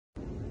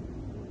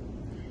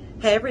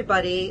Hey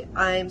everybody,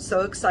 I'm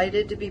so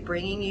excited to be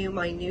bringing you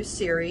my new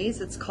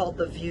series. It's called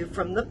The View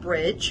from the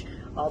Bridge.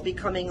 I'll be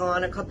coming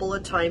on a couple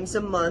of times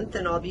a month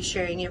and I'll be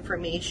sharing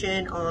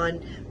information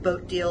on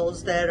boat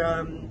deals that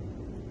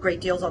great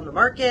deals on the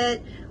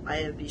market.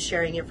 I'll be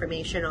sharing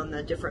information on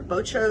the different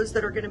boat shows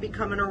that are going to be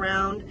coming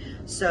around.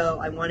 So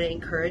I want to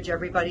encourage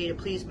everybody to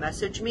please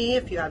message me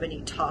if you have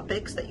any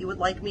topics that you would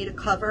like me to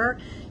cover.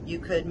 You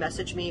could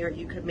message me or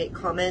you could make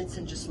comments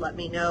and just let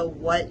me know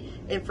what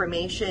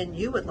information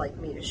you would like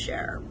me to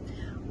share.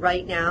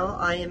 Right now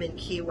I am in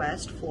Key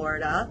West,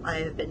 Florida. I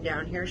have been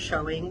down here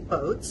showing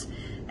boats,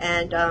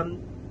 and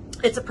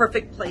it's a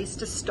perfect place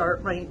to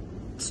start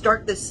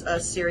this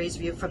series,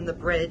 View from the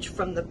Bridge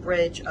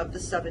of the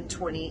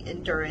 720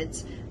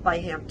 Endurance by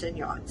Hampton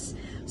Yachts.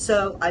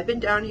 So I've been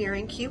down here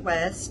in Key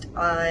West.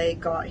 I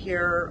got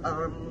here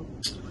on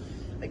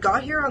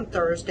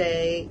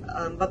Thursday,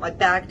 but my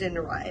bag didn't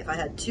arrive. I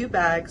had two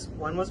bags.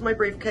 One was my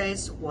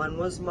briefcase, one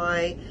was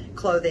my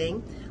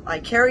clothing. I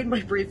carried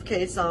my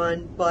briefcase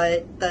on,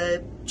 but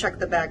checked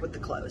the bag with the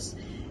clothes.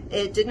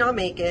 It did not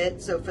make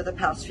it, so for the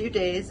past few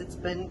days it's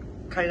been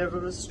kind of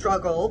a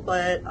struggle,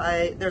 but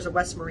there's a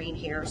West Marine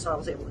here, so I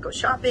was able to go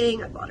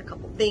shopping. I bought a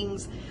couple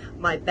things.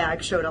 My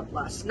bag showed up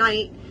last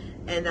night,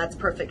 and that's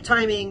perfect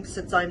timing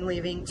since I'm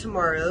leaving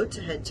tomorrow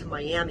to head to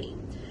Miami.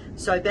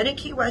 So I've been in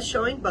Key West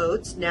showing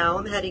boats. Now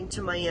I'm heading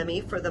to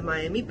Miami for the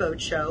Miami Boat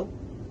Show.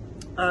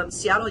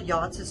 Seattle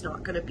Yachts is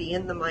not going to be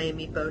in the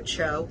Miami Boat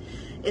Show.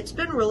 It's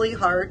been really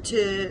hard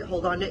to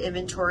hold on to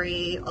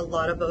inventory. A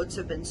lot of boats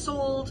have been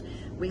sold.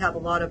 We have a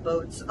lot of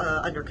boats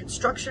under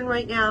construction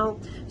right now.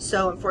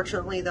 So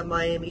unfortunately the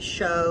Miami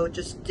show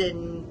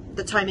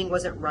the timing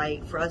wasn't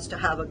right for us to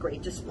have a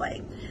great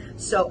display.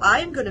 So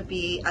I'm going to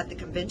be at the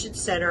convention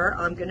center.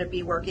 I'm going to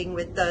be working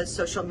with the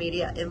social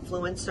media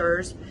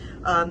influencers,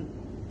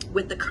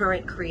 with the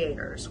current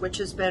creators, which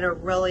has been a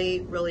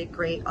really, really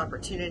great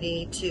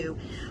opportunity to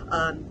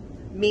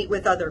meet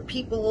with other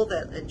people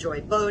that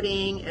enjoy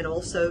boating, and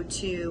also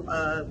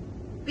to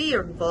be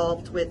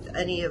involved with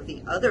any of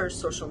the other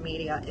social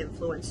media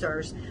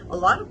influencers. A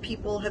lot of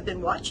people have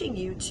been watching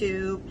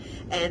YouTube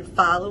and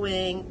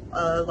following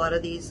a lot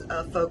of these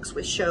folks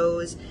with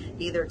shows,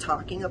 either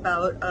talking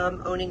about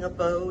owning a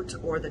boat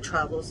or the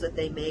travels that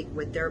they make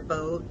with their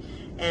boat,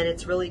 and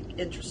it's really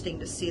interesting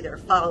to see their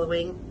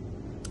following.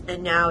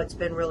 And now it's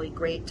been really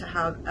great to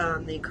have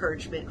the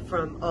encouragement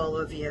from all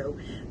of you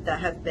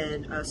that have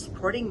been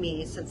supporting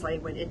me since I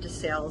went into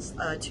sales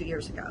 2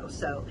 years ago.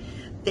 So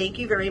thank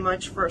you very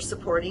much for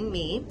supporting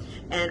me.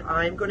 And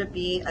I'm going to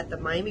be at the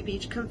Miami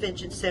Beach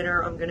Convention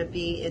Center. I'm going to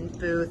be in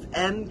booth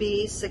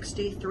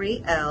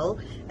MB63L,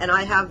 and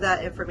I have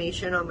that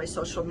information on my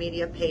social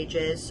media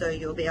pages, so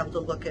you'll be able to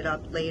look it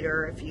up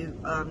later if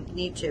you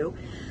need to.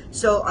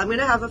 So I'm going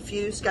to have a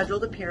few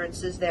scheduled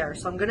appearances there.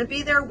 So I'm going to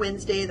be there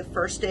Wednesday, the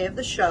first day of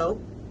the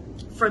show,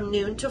 from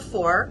noon to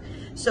 4.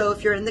 So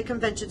if you're in the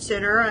convention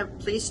center,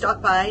 please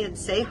stop by and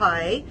say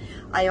hi.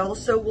 I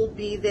also will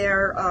be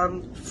there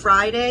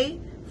Friday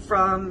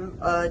from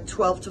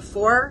 12 to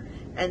 4,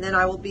 and then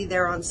I will be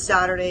there on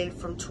Saturday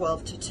from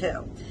 12 to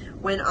 2.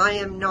 When I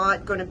am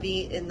not going to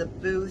be in the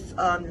booth,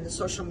 in the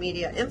social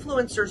media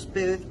influencers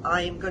booth,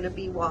 I am going to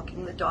be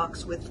walking the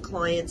docks with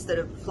clients that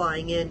are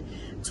flying in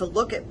to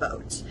look at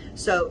boats.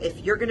 So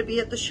if you're going to be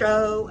at the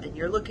show and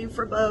you're looking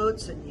for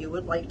boats and you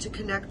would like to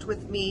connect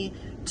with me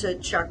to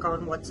check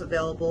on what's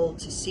available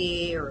to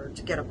see or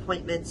to get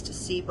appointments to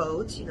see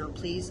boats,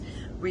 please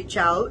reach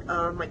out.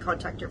 My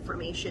contact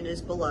information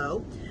is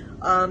below.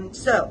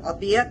 So I'll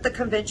be at the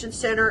convention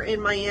center in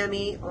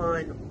Miami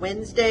on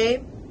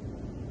Wednesday,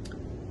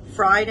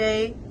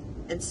 Friday,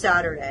 and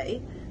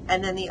Saturday,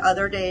 and then the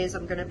other days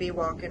I'm going to be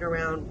walking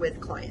around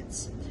with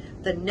clients.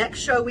 The next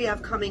show we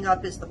have coming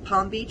up is the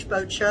Palm Beach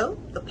Boat Show.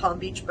 The Palm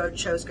Beach Boat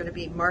Show is going to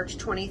be March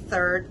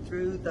 23rd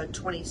through the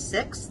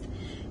 26th,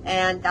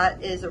 and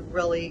that is a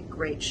really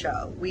great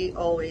show. We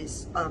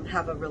always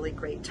have a really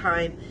great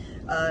time.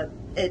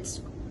 It's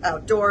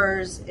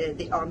outdoors,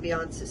 the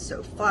ambiance is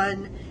so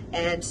fun,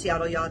 and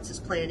Seattle Yachts is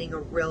planning a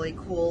really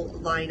cool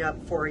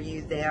lineup for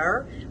you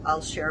there.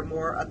 I'll share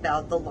more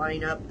about the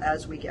lineup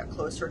as we get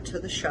closer to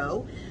the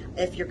show.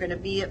 If you're going to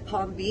be at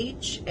Palm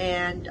Beach,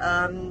 and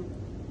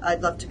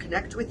I'd love to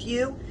connect with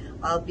you,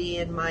 I'll be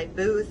in my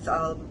booth.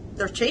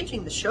 They're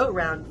changing the show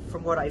around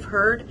from what I've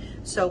heard,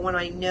 so when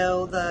I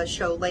know the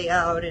show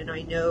layout and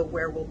I know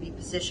where we'll be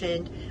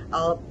positioned,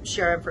 I'll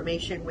share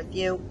information with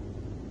you.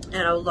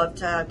 And I would love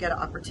to get an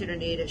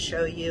opportunity to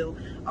show you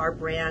our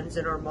brands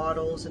and our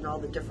models and all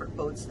the different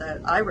boats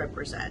that I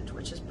represent,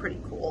 which is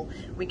pretty cool.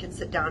 We can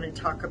sit down and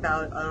talk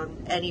about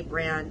any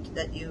brand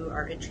that you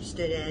are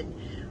interested in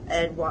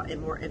and want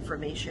more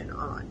information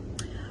on.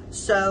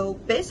 So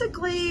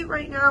basically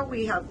right now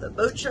we have the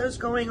boat shows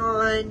going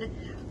on.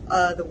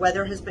 The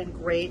weather has been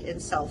great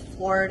in South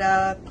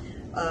Florida.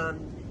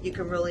 You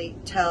can really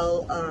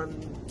tell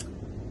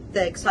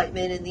the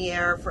excitement in the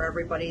air for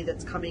everybody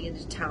that's coming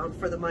into town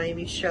for the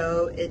Miami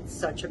show. It's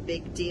such a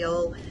big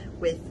deal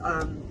with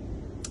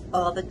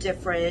all the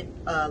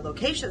different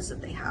locations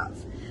that they have.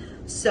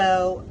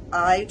 So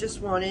I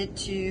just wanted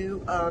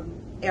to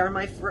air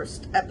my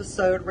first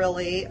episode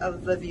really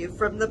of The View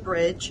from the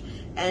Bridge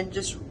and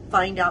just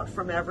find out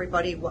from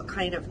everybody what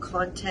kind of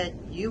content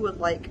you would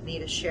like me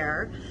to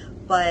share.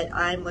 But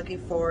I'm looking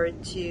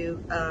forward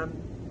to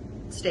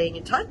staying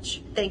in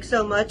touch. Thanks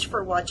so much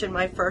for watching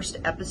my first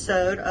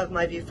episode of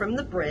My View from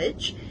the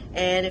Bridge.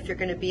 And if you're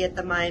going to be at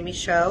the Miami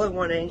show, I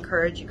want to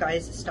encourage you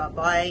guys to stop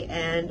by,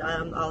 and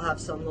I'll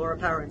have some Laura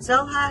Power and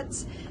Cell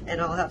hats,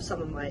 and I'll have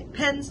some of my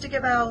pens to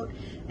give out.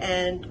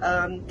 And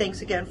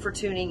thanks again for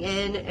tuning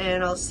in,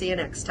 and I'll see you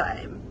next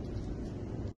time.